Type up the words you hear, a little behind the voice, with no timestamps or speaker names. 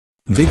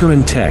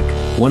Vigor & Tech,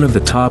 one of the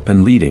top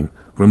and leading,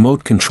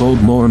 remote-controlled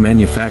mower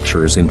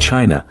manufacturers in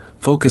China,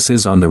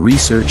 focuses on the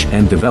research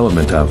and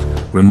development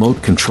of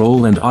remote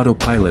control and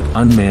autopilot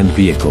unmanned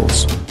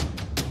vehicles.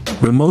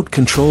 Remote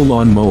control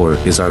lawn mower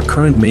is our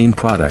current main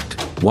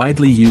product,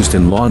 widely used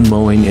in lawn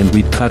mowing and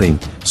weed cutting,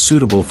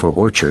 suitable for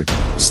orchard,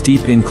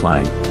 steep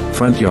incline,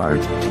 front yard,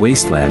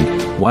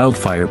 wasteland,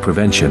 wildfire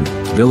prevention,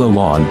 villa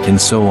lawn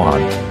and so on.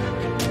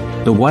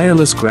 The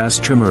wireless grass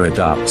trimmer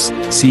adopts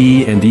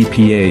CE and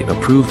EPA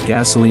approved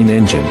gasoline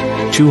engine,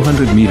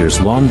 200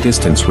 meters long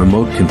distance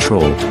remote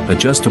control,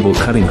 adjustable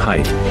cutting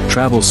height,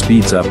 travel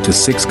speeds up to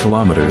 6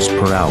 kilometers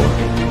per hour.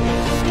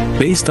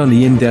 Based on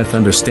the in-depth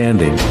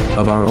understanding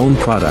of our own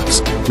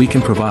products, we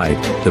can provide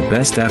the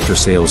best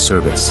after-sales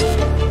service.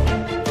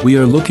 We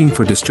are looking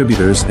for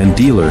distributors and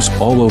dealers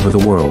all over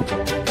the world.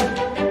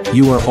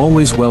 You are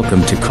always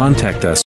welcome to contact us